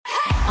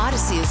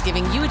Odyssey is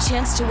giving you a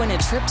chance to win a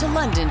trip to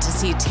London to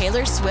see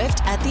Taylor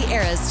Swift at the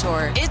Eras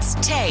Tour. It's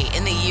Tay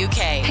in the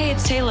UK. Hey,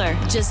 it's Taylor.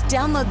 Just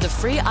download the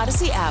free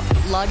Odyssey app,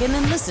 log in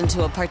and listen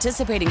to a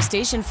participating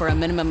station for a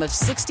minimum of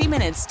 60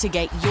 minutes to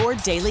get your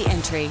daily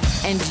entry.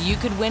 And you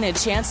could win a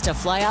chance to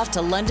fly off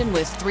to London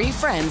with 3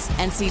 friends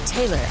and see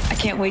Taylor. I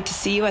can't wait to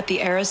see you at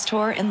the Eras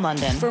Tour in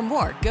London. For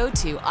more, go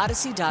to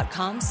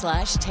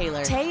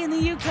odyssey.com/Taylor. Tay in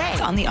the UK.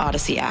 It's on the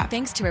Odyssey app.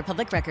 Thanks to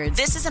Republic Records.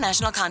 This is a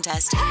national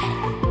contest.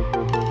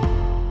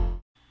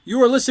 You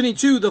are listening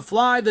to the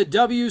Fly the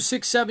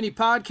W670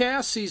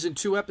 podcast, Season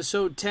 2,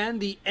 Episode 10,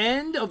 the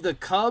end of the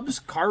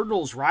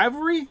Cubs-Cardinals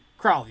rivalry?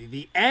 Crowley,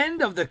 the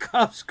end of the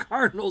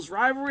Cubs-Cardinals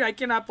rivalry? I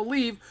cannot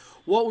believe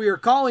what we are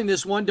calling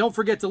this one. Don't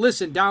forget to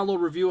listen,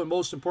 download, review, and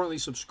most importantly,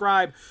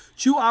 subscribe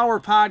to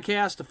our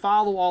podcast, to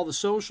follow all the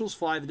socials,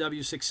 Fly the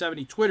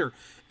W670, Twitter,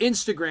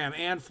 Instagram,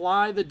 and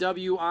Fly the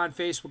W on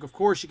Facebook. Of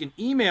course, you can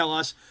email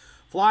us,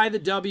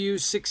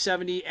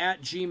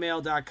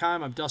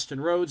 flythew670@gmail.com. I'm Dustin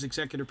Rhodes,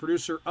 executive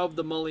producer of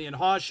the Mully and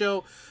Haw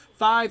Show.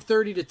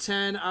 5:30 to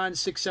 10 on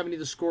 670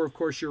 The Score. Of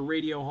course, your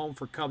radio home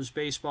for Cubs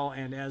baseball.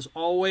 And as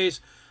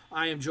always,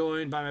 I am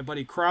joined by my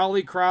buddy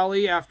Crowley.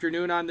 Crowley,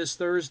 afternoon on this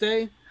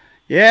Thursday.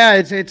 Yeah,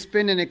 it's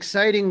been an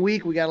exciting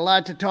week. We got a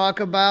lot to talk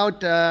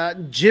about.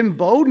 Jim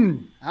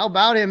Bowden, how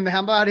about him? How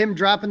about him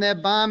dropping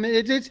that bomb?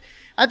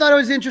 I thought it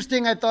was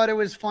interesting. I thought it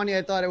was funny.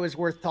 I thought it was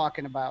worth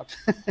talking about.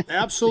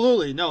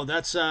 Absolutely. No,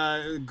 that's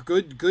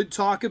good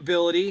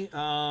talkability.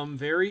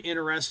 Very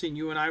interesting.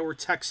 You and I were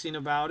texting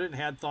about it and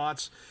had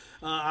thoughts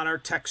on our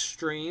text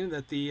stream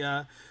that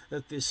the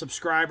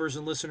subscribers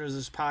and listeners of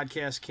this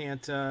podcast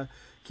can't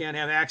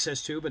have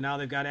access to, but now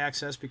they've got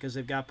access because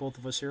they've got both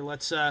of us here.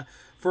 Let's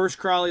first,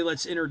 Crowley,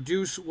 let's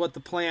introduce what the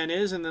plan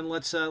is, and then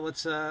let's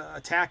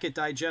attack it,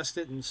 digest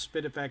it, and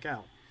spit it back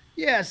out.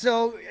 Yeah,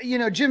 so,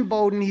 Jim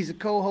Bowden, he's a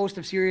co-host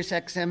of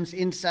SiriusXM's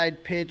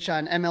Inside Pitch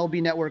on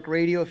MLB Network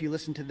Radio, if you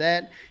listen to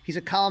that. He's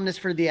a columnist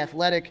for The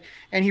Athletic,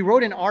 and he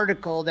wrote an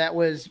article that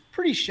was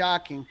pretty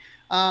shocking.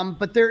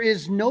 But there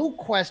is no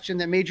question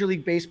that Major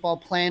League Baseball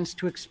plans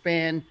to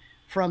expand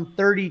from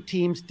 30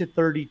 teams to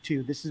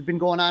 32. This has been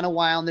going on a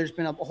while, and there's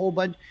been a whole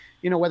bunch,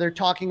 whether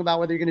talking about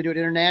whether you're going to do it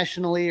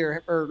internationally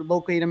or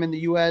locate them in the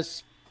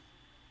U.S.,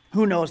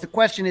 who knows? The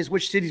question is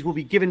which cities will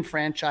be given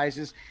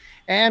franchises.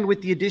 And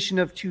with the addition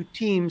of 2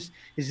 teams,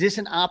 is this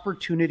an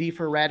opportunity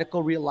for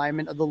radical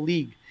realignment of the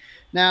league?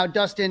 Now,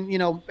 Dustin,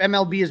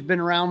 MLB has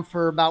been around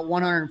for about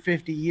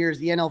 150 years.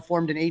 The NL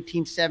formed in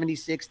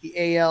 1876, the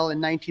AL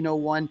in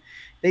 1901.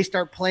 They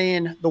start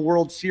playing the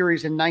World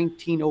Series in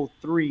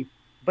 1903.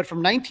 But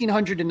from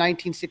 1900 to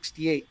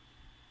 1968,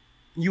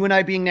 you and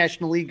I being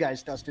National League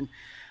guys, Dustin,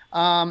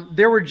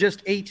 there were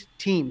just 8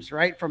 teams,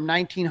 right? From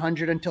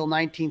 1900 until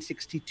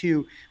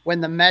 1962,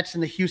 when the Mets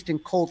and the Houston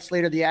Colts,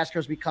 later the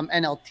Astros, become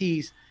NL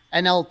teams.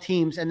 And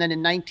then in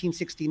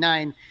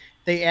 1969,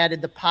 they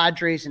added the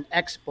Padres and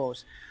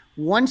Expos.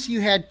 Once you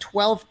had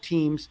 12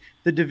 teams,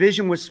 the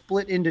division was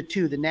split into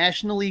 2, the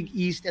National League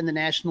East and the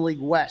National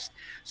League West.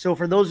 So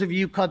for those of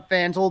you Cub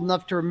fans old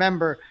enough to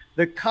remember,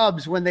 the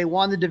Cubs, when they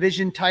won the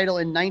division title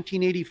in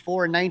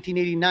 1984 and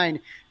 1989,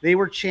 they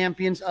were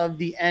champions of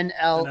the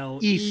NL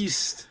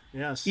East.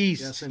 Yes.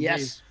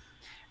 Yes.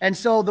 And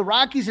so the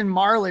Rockies and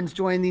Marlins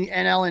joined the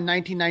NL in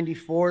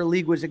 1994. The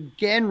league was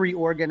again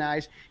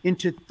reorganized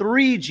into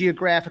 3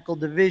 geographical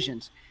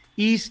divisions: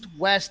 East,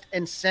 West,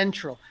 and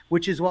Central,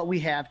 which is what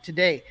we have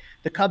today.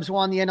 The Cubs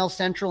won the NL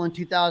Central in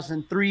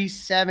 2003,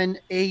 7,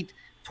 8,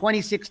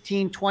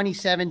 2016,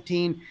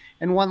 2017,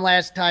 and one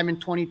last time in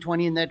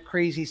 2020 in that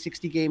crazy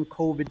 60-game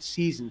COVID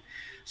season.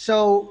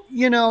 So,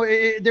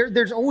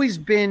 there's always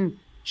been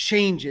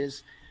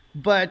changes.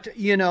 But,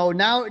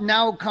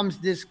 now comes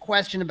this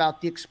question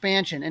about the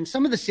expansion. And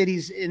some of the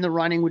cities in the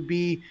running would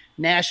be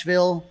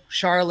Nashville,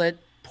 Charlotte,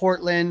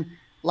 Portland,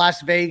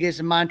 Las Vegas,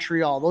 and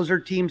Montreal. Those are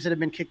teams that have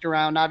been kicked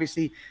around.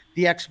 Obviously,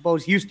 the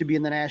Expos used to be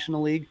in the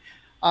National League.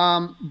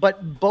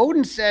 But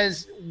Bowden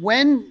says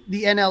when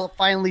the NL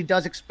finally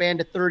does expand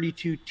to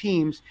 32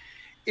 teams,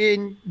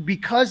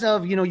 because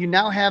of, you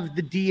now have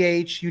the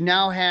DH, you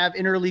now have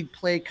interleague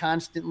play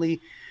constantly,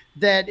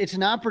 that it's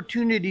an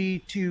opportunity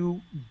to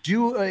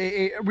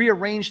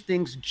rearrange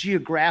things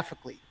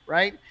geographically,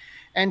 right?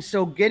 And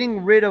so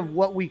getting rid of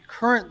what we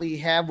currently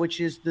have,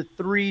 which is the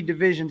 3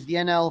 divisions, the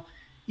NL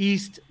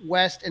East,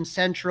 West, and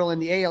Central,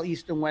 and the AL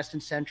East and West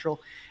and Central.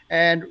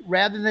 And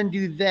rather than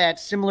do that,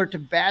 similar to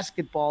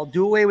basketball,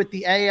 do away with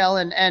the AL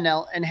and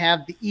NL and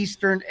have the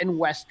Eastern and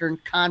Western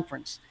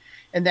Conference.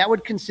 And that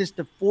would consist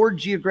of 4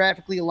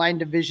 geographically aligned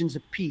divisions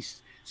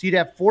apiece. So you'd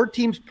have 4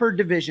 teams per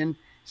division,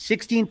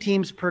 16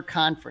 teams per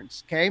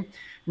conference, okay?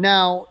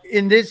 Now,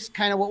 in this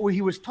kind of what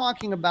he was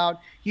talking about,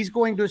 he's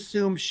going to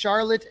assume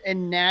Charlotte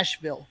and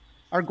Nashville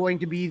are going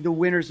to be the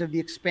winners of the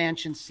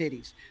expansion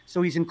cities.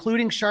 So he's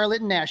including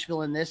Charlotte and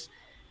Nashville in this,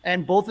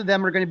 and both of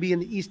them are going to be in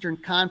the Eastern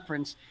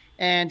Conference.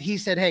 And he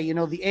said, hey,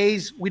 the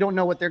A's, we don't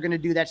know what they're going to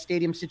do. That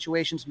stadium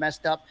situation's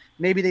messed up.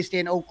 Maybe they stay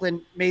in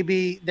Oakland.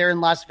 Maybe they're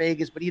in Las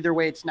Vegas. But either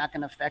way, it's not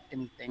going to affect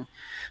anything.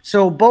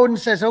 So Bowden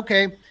says,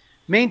 okay,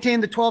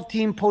 Maintain the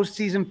 12-team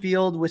postseason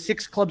field with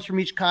 6 clubs from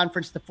each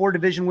conference, the 4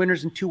 division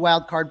winners and 2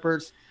 wild card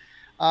berths,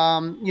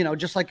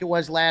 just like it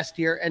was last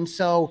year. And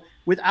so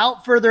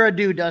without further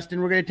ado,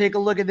 Dustin, we're going to take a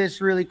look at this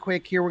really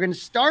quick here. We're going to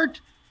start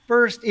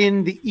first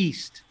in the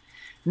East.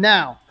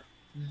 Now,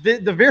 the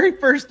very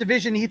first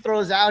division he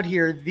throws out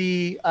here,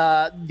 the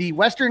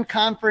Western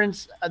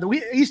Conference,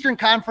 the Eastern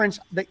Conference,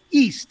 the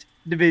East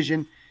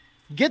Division.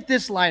 Get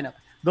this lineup: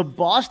 the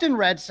Boston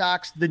Red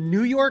Sox, the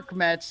New York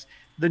Mets,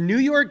 the New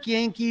York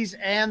Yankees,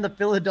 and the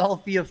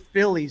Philadelphia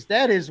Phillies.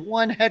 That is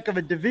one heck of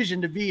a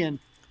division to be in.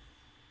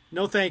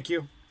 No, thank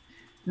you.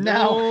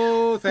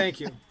 No, thank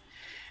you.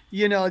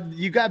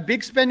 You got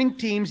big spending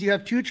teams. You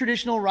have 2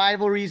 traditional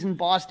rivalries in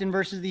Boston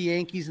versus the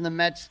Yankees and the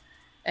Mets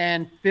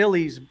and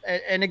Phillies.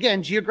 And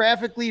again,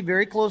 geographically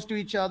very close to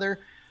each other.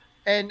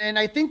 And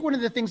I think one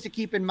of the things to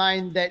keep in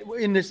mind that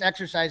in this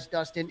exercise,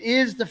 Dustin,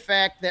 is the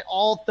fact that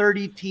all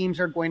 30 teams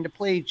are going to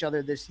play each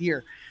other this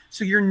year.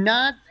 So you're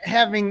not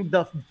having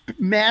the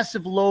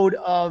massive load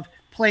of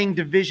playing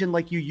division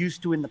like you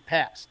used to in the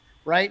past,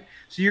 right?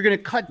 So you're going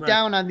to cut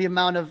down on the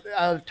amount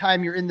of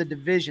time you're in the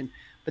division.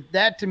 But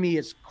that to me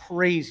is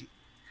crazy.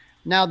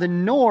 Now the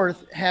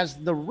North has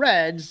the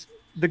Reds,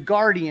 the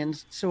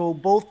Guardians, so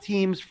both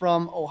teams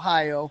from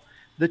Ohio,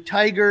 the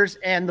Tigers,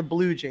 and the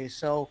Blue Jays.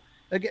 So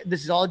again,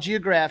 this is all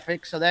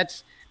geographic, so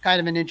that's kind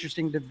of an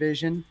interesting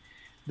division.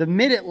 The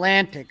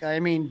Mid-Atlantic, I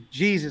mean,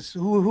 Jesus,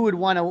 who would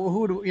want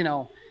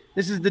to,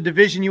 this is the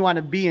division you want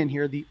to be in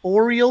here. The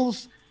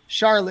Orioles,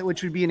 Charlotte,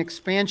 which would be an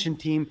expansion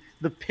team,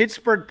 the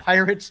Pittsburgh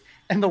Pirates,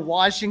 and the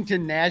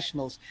Washington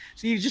Nationals.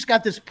 So you just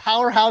got this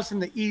powerhouse in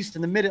the East,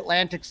 and the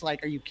Mid-Atlantic's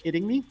like, are you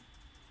kidding me?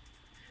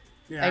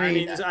 Yeah, I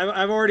mean,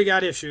 I've already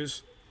got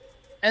issues.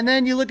 And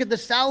then you look at the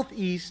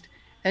Southeast,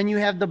 and you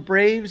have the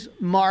Braves,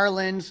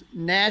 Marlins,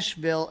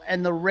 Nashville,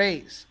 and the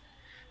Rays.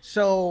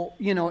 So,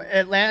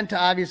 Atlanta,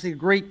 obviously a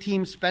great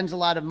team, spends a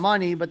lot of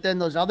money, but then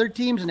those other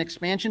teams, an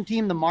expansion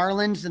team, the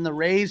Marlins and the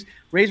Rays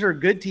are a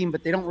good team,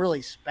 but they don't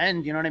really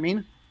spend, you know what I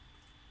mean?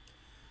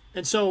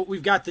 And so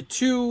we've got the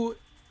 2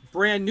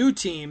 brand new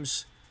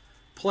teams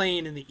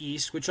playing in the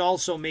East, which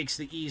also makes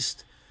the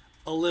East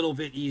a little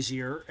bit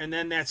easier. And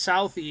then that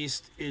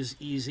Southeast is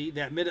easy.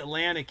 That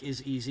Mid-Atlantic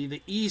is easy.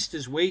 The East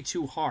is way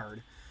too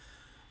hard.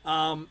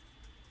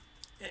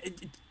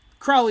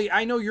 Crowley,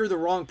 I know you're the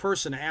wrong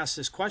person to ask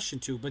this question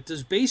to, but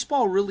does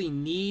baseball really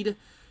need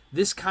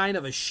this kind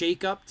of a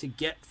shakeup to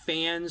get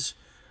fans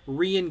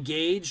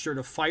re-engaged or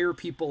to fire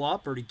people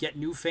up or to get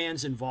new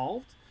fans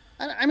involved?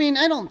 I mean,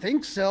 I don't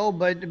think so,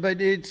 but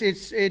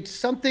it's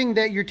something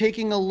that you're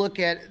taking a look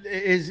at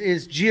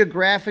is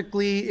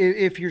geographically,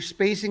 if you're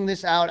spacing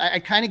this out. I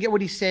kind of get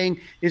what he's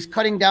saying is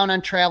cutting down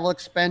on travel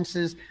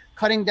expenses,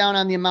 cutting down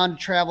on the amount of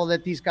travel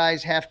that these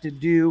guys have to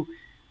do.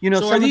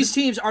 So are these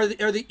teams, are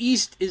the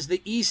East, is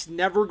the East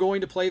never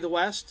going to play the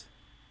West?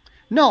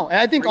 No,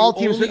 I think all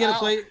teams are going to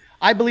play.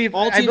 I believe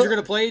all teams are going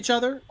to play each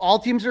other. All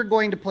teams are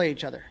going to play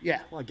each other.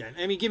 Yeah. Well, again,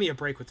 I mean, give me a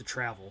break with the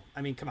travel.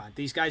 I mean, come on,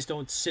 these guys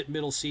don't sit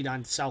middle seat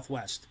on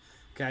Southwest.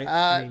 Okay.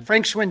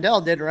 Frank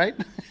Schwindel did, right?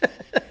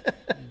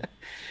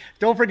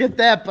 Don't forget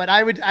that. But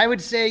I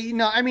would say,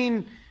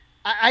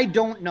 I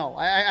don't know.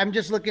 I'm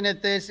just looking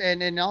at this,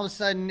 and all of a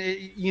sudden,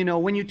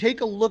 when you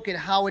take a look at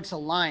how it's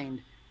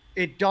aligned,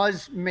 it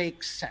does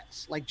make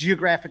sense, like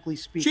geographically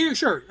speaking.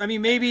 Sure. I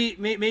mean, maybe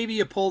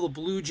you pull the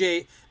Blue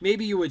Jay.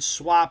 Maybe you would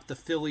swap the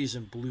Phillies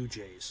and Blue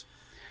Jays,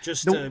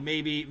 just to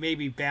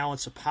maybe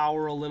balance the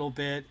power a little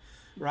bit,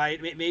 right?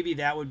 Maybe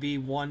that would be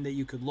one that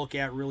you could look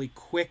at really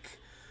quick,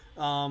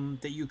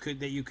 that you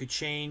could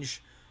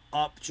change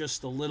up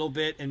just a little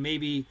bit, and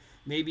maybe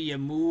you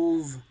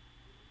move.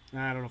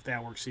 I don't know if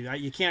that works either.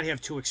 You can't have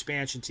 2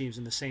 expansion teams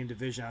in the same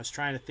division. I was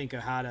trying to think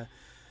of how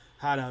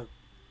to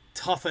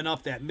toughen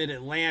up that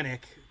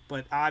Mid-Atlantic,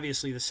 but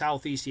obviously the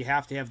Southeast, you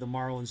have to have the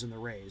Marlins and the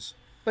Rays.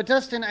 But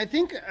Dustin, I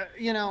think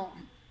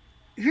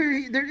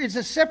here there is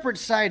a separate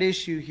side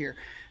issue here.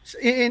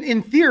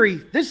 In theory,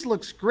 this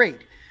looks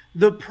great.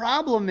 The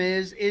problem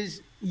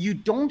is you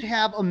don't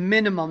have a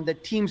minimum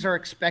that teams are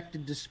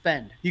expected to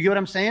spend. You get what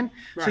I'm saying?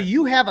 Right. So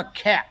you have a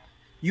cap.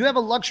 You have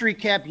a luxury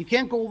cap. You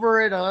can't go over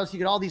it, or else you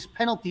get all these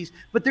penalties.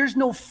 But there's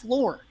no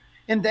floor.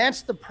 And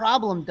that's the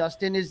problem,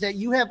 Dustin, is that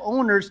you have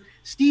owners.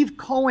 Steve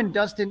Cohen,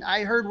 Dustin,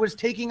 I heard, was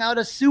taking out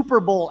a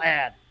Super Bowl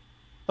ad.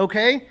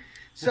 Okay?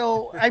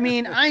 So, I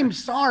mean, I'm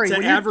sorry.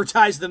 To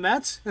advertise the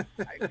Mets?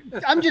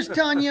 I'm just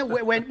telling you,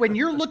 when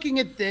you're looking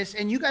at this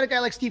and you got a guy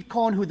like Steve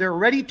Cohen who they're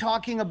already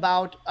talking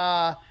about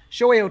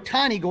Shohei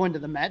Ohtani going to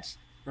the Mets.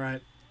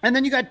 Right. And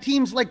then you got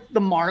teams like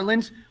the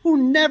Marlins who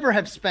never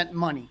have spent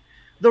money.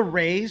 The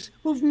Rays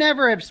who've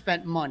never have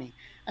spent money.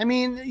 I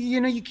mean,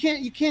 you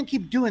can't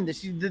keep doing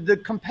this. The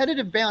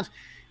competitive balance.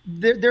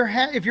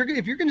 If you're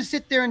going to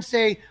sit there and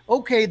say,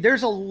 okay,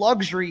 there's a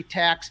luxury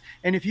tax,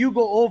 and if you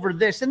go over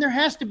this, then there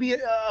has to be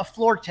a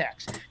floor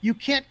tax. You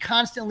can't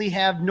constantly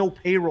have no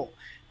payroll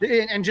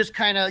and just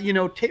kind of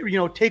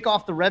take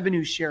off the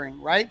revenue sharing,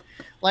 right?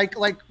 Like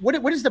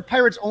what is the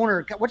Pirates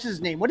owner? What's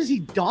his name? What has he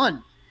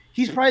done?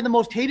 He's probably the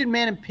most hated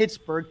man in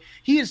Pittsburgh.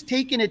 He has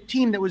taken a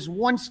team that was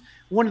once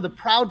one of the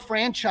proud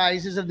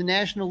franchises of the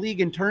National League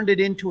and turned it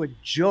into a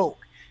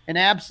joke, an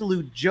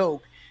absolute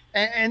joke.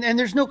 And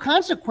there's no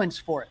consequence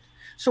for it.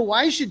 So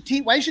why should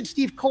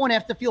Steve Cohen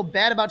have to feel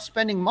bad about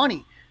spending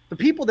money? The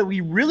people that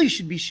we really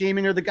should be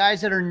shaming are the guys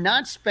that are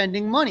not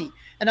spending money.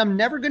 And I'm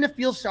never going to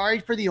feel sorry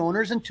for the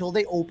owners until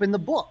they open the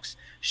books.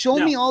 Show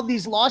me all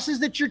these losses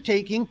that you're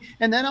taking,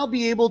 and then I'll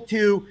be able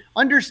to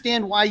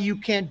understand why you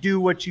can't do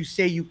what you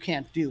say you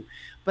can't do.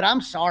 But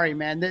I'm sorry,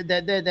 man,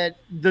 that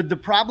the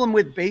problem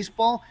with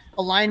baseball,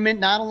 alignment,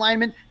 not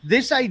alignment,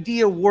 this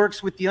idea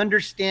works with the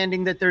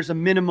understanding that there's a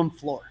minimum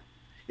floor.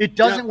 It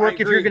doesn't work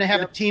if you're going to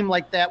have a team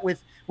like that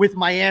with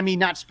Miami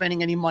not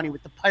spending any money,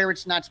 with the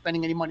Pirates not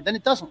spending any money. Then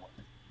it doesn't work.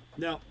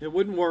 No, it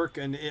wouldn't work,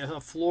 and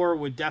a floor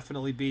would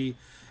definitely be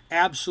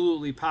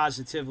absolutely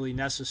positively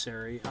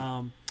necessary.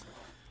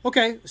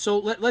 Okay, so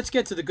let's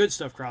get to the good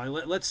stuff,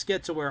 Crowley. Let's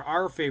get to where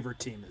our favorite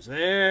team is.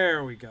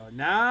 There we go.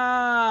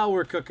 Now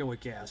we're cooking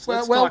with gas.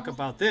 Let's talk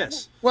about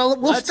this. Well,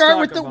 we'll start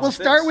with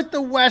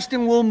the West,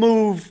 and we'll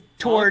move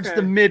towards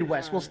the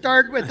Midwest. We'll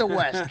start with the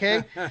West,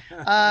 okay?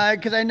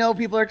 Because I know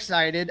people are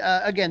excited.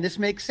 Again, this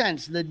makes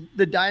sense. The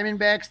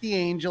Diamondbacks, the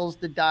Angels,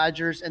 the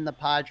Dodgers, and the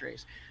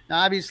Padres.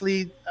 Now,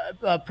 obviously,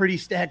 a pretty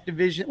stacked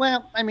division.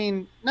 Well, I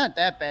mean, not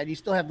that bad. You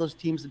still have those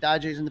teams, the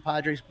Dodgers and the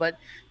Padres, but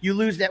you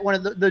lose that one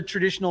of the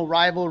traditional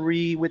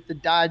rivalry with the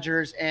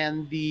Dodgers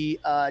and the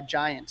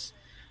Giants.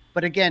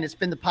 But again, it's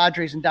been the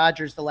Padres and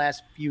Dodgers the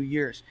last few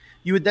years.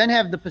 You would then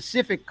have the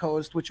Pacific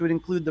Coast, which would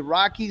include the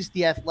Rockies,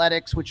 the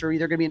Athletics, which are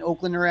either going to be in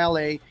Oakland or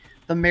LA,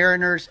 the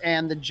Mariners,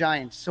 and the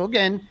Giants. So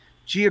again,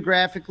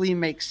 geographically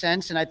makes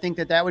sense, and I think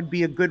that would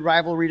be a good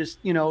rivalry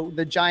to,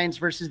 the Giants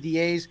versus the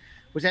A's.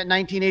 Was that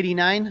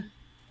 1989?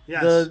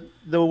 Yes. The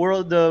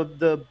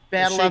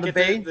battle on the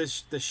Bay?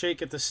 The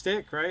shake at the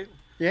stick, right?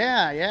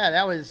 Yeah,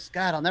 that was,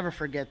 God, I'll never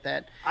forget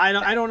that. I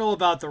don't know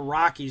about the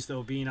Rockies,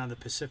 though, being on the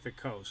Pacific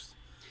Coast.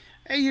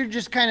 You're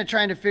just kind of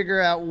trying to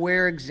figure out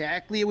where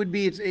exactly it would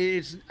be.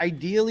 It's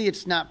ideally,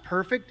 it's not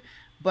perfect,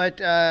 but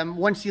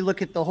once you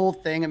look at the whole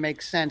thing, it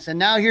makes sense. And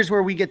now here's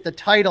where we get the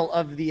title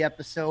of the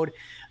episode.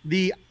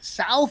 The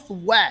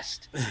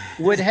Southwest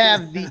would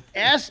have the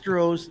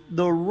Astros,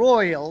 the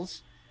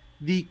Royals,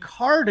 the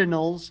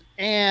Cardinals,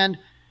 and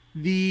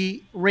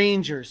the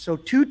Rangers. So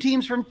 2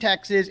 teams from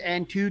Texas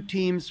and 2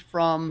 teams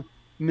from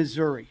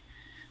Missouri.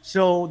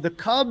 So the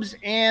Cubs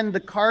and the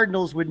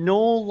Cardinals would no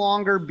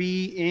longer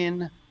be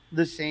in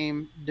the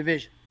same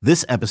division.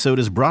 This episode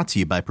is brought to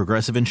you by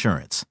Progressive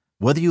Insurance.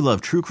 Whether you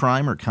love true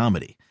crime or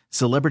comedy,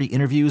 celebrity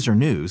interviews or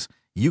news,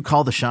 you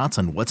call the shots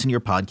on what's in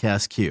your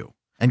podcast queue.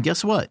 And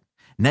guess what?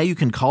 Now you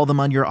can call them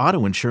on your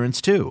auto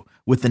insurance too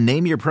with the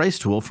Name Your Price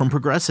tool from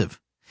Progressive.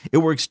 It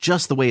works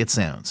just the way it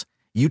sounds.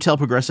 You tell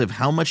Progressive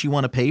how much you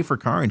want to pay for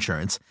car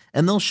insurance,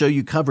 and they'll show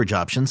you coverage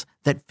options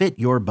that fit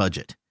your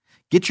budget.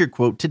 Get your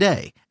quote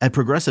today at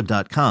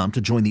Progressive.com to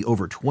join the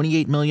over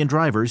 28 million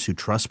drivers who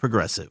trust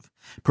Progressive.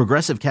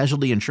 Progressive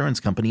Casualty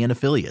Insurance Company and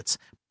Affiliates.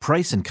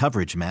 Price and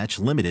coverage match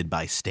limited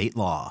by state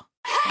law.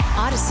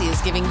 Odyssey is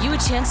giving you a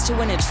chance to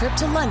win a trip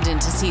to London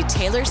to see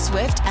Taylor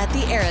Swift at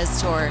the Eras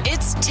Tour.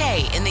 It's Tay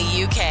in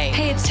the UK.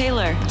 Hey, it's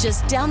Taylor.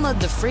 Just download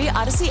the free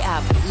Odyssey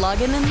app,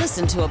 log in and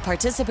listen to a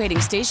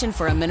participating station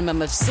for a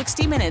minimum of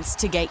 60 minutes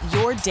to get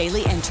your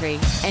daily entry.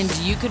 And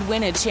you could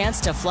win a chance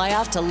to fly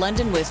off to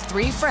London with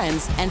 3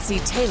 friends and see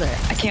Taylor.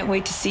 I can't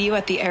wait to see you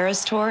at the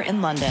Eras Tour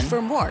in London.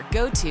 For more,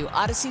 go to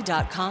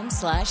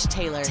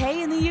odyssey.com/Taylor.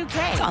 Tay in the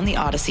UK. It's on the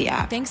Odyssey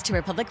app. Thanks to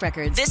Republic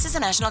Records. This is a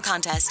national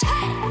contest.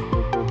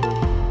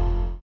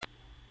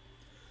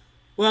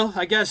 Well,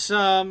 I guess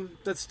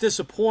that's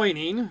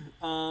disappointing,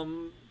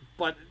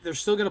 but they're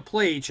still going to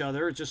play each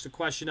other. It's just a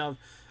question of,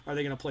 are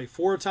they going to play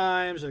 4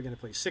 times? Are they going to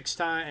play 6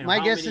 times? And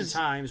how many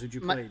times would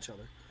you play each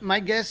other? My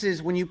guess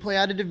is when you play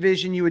out of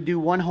division, you would do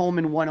 1 home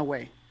and 1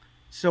 away.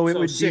 So it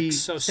would be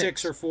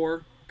 6 or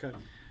 4? Okay.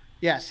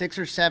 Yeah, 6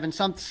 or 7,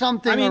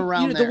 something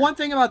around there. The one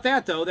thing about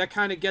that, though, that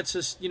kind of gets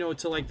us,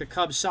 to like the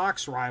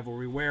Cubs-Sox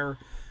rivalry, where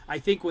I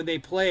think when they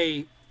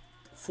play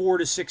 4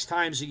 to 6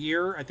 times a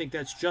year, I think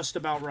that's just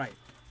about right.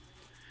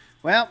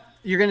 Well,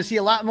 you're going to see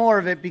a lot more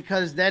of it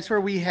because that's where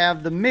we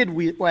have the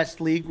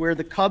Midwest League, where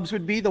the Cubs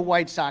would be, the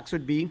White Sox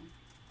would be,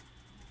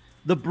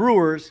 the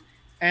Brewers,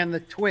 and the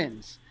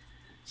Twins.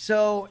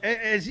 So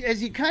as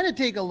you kind of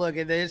take a look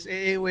at this,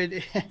 it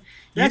would...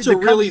 That's a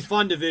really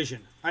fun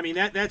division. I mean,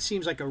 that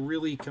seems like a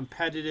really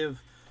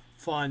competitive,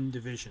 fun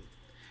division.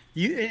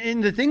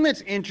 And the thing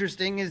that's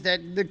interesting is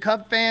that the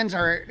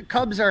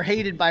Cubs are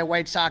hated by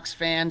White Sox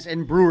fans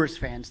and Brewers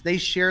fans. They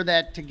share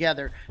that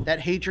together, that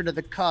hatred of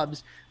the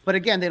Cubs. But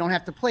again, they don't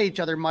have to play each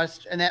other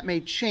much, and that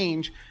may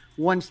change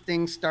once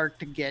things start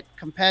to get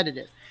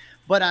competitive.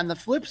 But on the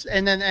flips,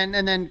 and then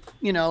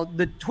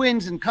the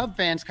Twins and Cub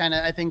fans kind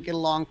of, I think, get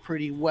along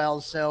pretty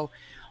well. So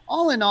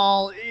all in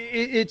all,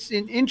 it's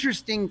an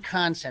interesting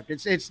concept.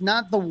 It's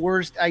not the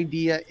worst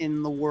idea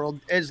in the world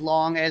as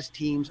long as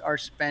teams are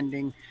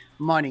spending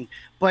money.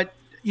 But,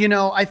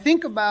 I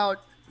think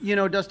about,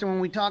 Dustin, when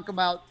we talk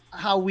about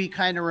how we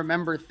kind of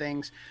remember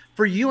things.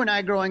 For you and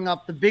I growing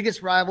up, the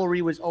biggest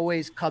rivalry was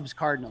always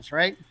Cubs-Cardinals,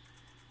 right?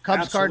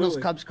 Cubs-Cardinals,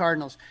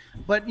 Cubs-Cardinals.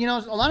 But, a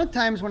lot of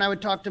times when I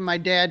would talk to my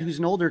dad, who's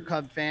an older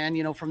Cub fan,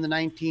 from the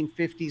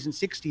 1950s and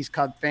 60s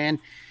Cub fan,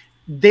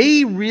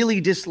 they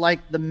really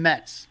disliked the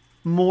Mets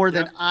more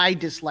than I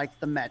disliked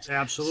the Mets.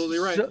 Absolutely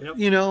right.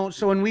 So,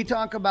 so when we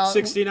talk about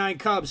 69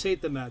 Cubs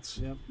hate the Mets.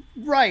 Yep.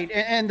 Right.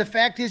 And the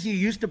fact is you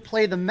used to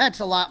play the Mets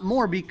a lot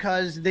more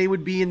because they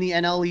would be in the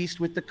NL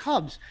East with the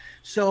Cubs.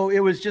 So it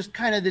was just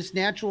kind of this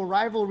natural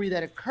rivalry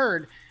that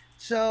occurred.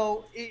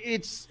 So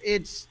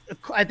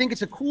I think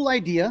it's a cool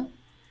idea.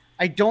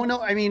 I don't know.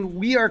 I mean,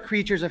 we are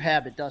creatures of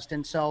habit,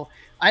 Dustin. So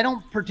I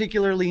don't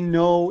particularly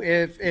know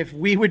if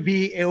we would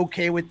be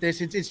okay with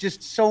this. It's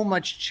just so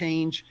much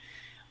change.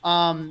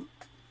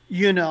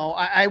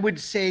 I would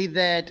say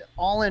that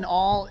all in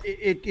all,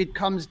 it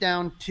comes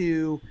down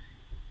to,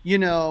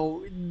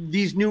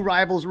 these new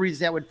rivalries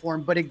that would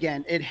form. But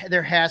again,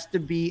 there has to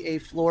be a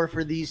floor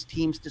for these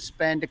teams to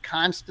spend to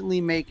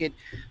constantly make it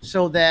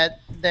so that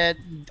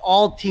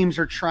all teams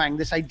are trying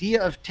this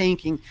idea of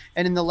tanking.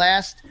 And in the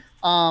last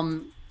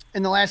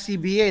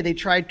CBA, they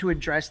tried to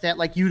address that.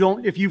 Like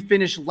if you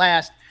finish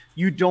last,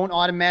 you don't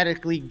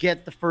automatically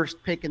get the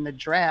first pick in the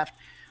draft.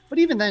 But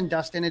even then,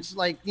 Dustin, it's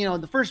like,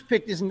 the first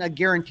pick isn't a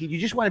guaranteed. You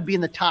just want to be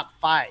in the top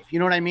 5. You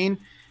know what I mean?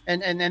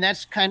 And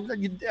that's kind of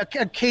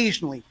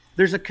occasionally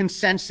there's a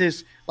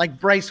consensus like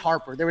Bryce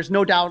Harper. There was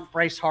no doubt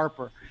Bryce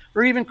Harper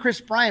or even Chris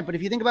Bryant. But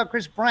if you think about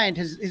Chris Bryant,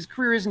 his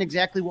career isn't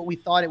exactly what we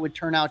thought it would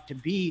turn out to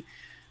be.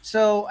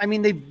 So, I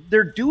mean,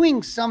 they're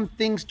doing some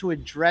things to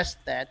address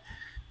that.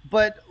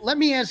 But let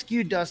me ask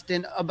you,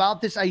 Dustin,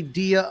 about this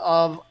idea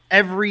of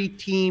every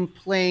team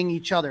playing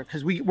each other,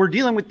 because we're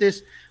dealing with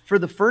this for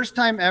the first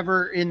time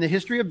ever in the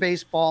history of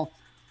baseball.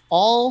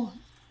 All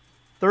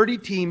 30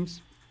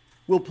 teams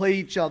will play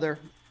each other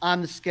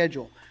on the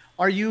schedule.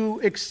 Are you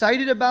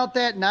excited about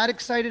that? Not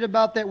excited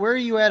about that? Where are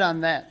you at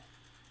on that?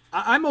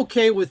 I'm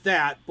okay with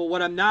that, but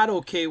what I'm not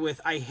okay with,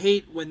 I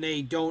hate when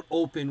they don't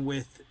open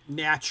with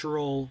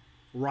natural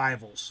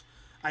rivals.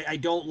 I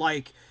don't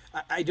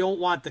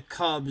want the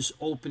Cubs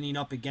opening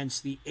up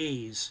against the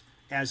A's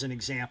as an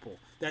example.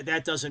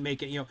 That doesn't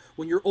make it,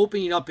 when you're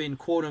opening up in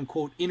quote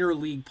unquote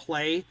interleague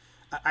play,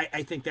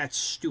 I think that's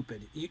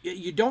stupid.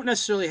 You don't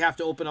necessarily have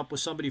to open up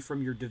with somebody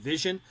from your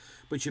division,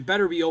 but you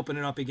better be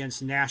opening up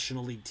against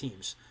National League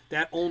teams.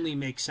 That only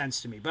makes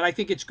sense to me. But I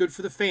think it's good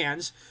for the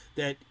fans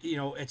that,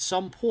 at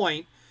some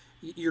point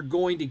you're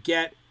going to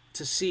get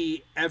to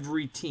see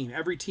every team.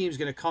 Every team is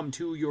going to come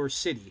to your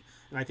city,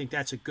 and I think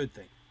that's a good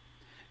thing.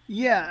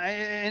 Yeah,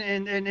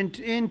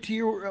 and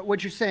to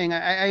what you're saying,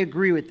 I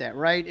agree with that,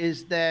 right?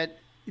 Is that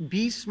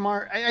be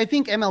smart. I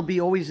think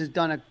MLB always has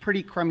done a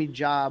pretty crummy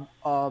job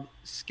of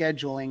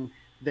scheduling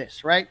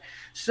this, right?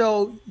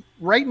 So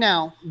right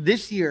now,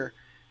 this year,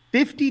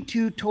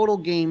 52 total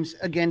games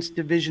against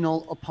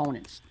divisional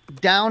opponents,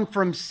 down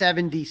from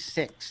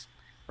 76,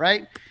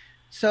 right?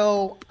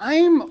 So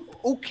I'm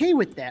okay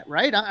with that,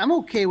 right? I'm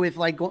okay with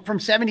going from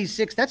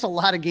 76. That's a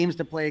lot of games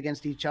to play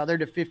against each other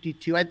to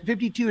 52.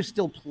 52 is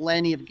still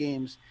plenty of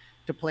games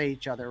to play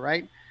each other,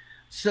 right?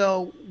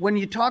 So when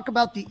you talk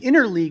about the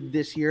interleague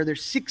this year,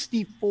 there's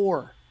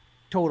 64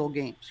 total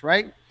games,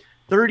 right?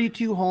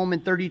 32 home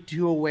and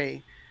 32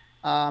 away.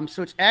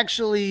 So it's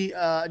actually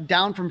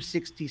down from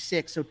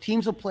 66. So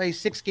teams will play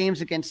 6 games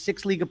against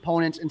 6 league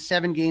opponents and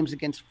 7 games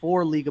against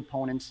 4 league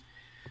opponents.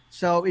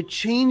 So it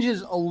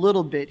changes a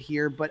little bit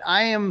here, but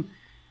I am,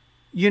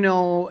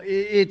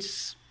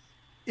 it's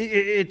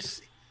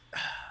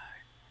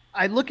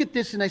I look at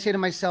this and I say to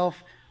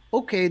myself,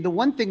 okay, the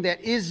one thing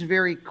that is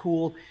very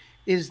cool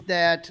is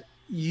that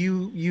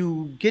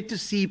you get to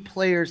see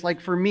players. Like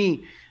for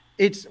me,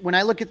 it's when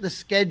I look at the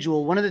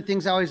schedule, one of the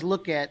things I always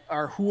look at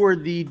are who are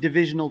the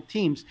divisional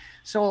teams.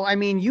 So, I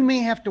mean, you may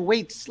have to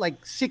wait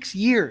like 6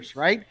 years,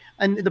 right?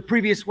 And the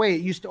previous way,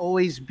 it used to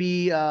always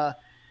be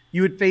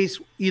you would face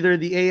either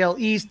the AL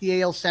East,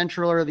 the AL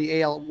Central, or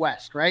the AL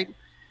West, right?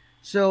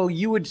 So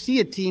you would see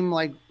a team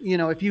like,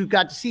 if you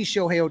got to see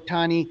Shohei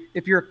Ohtani,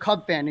 if you're a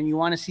Cub fan and you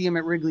want to see him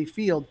at Wrigley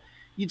Field,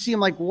 you'd see him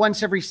like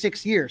once every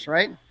 6 years,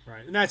 right?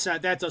 Right. And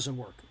that doesn't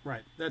work.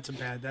 Right. That's a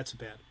bad.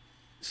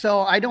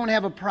 So I don't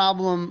have a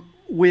problem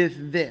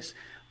with this.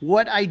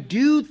 What I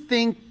do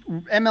think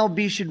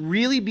MLB should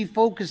really be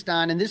focused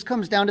on, and this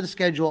comes down to the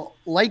schedule,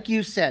 like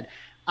you said,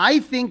 I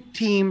think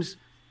teams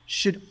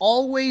should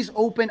always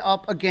open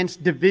up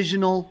against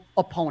divisional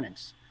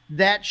opponents.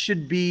 That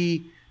should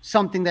be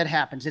something that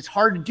happens. It's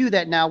hard to do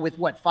that now with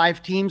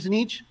 5 teams in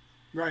each?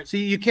 Right. So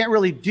you can't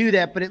really do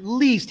that, but at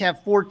least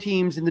have 4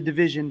 teams in the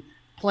division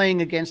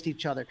playing against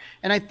each other.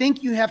 And I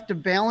think you have to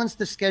balance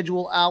the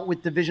schedule out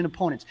with division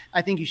opponents.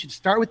 I think you should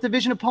start with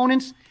division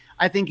opponents.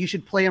 I think you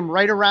should play them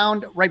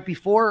right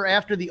before or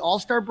after the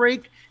All-Star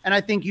break. And I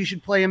think you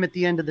should play them at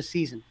the end of the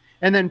season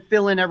and then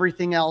fill in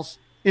everything else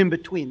in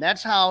between.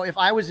 That's how, if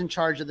I was in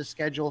charge of the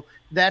schedule,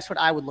 that's what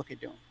I would look at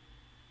doing.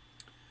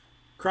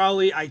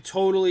 Crowley, I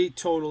totally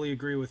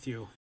agree with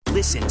you.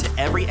 Listen to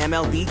every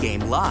MLB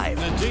game live.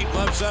 In the deep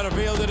left center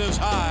field, it is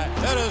high,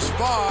 it is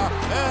far,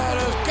 it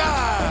is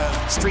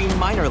gone. Stream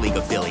minor league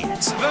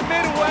affiliates. The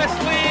Midwest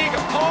League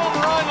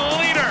home run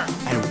leader.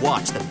 And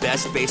watch the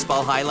best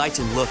baseball highlights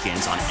and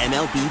look-ins on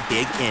MLB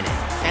Big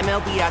Inning.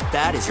 MLB At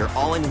Bat is your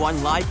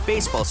all-in-one live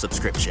baseball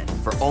subscription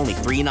for only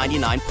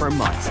 $3.99 per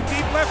month.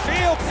 Deep left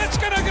field, it's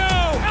gonna go.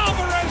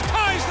 Alvarez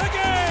ties the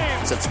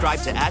game.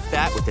 Subscribe to At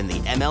Bat within the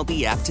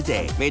MLB app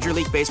today. Major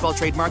League Baseball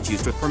trademarks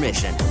used with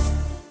permission.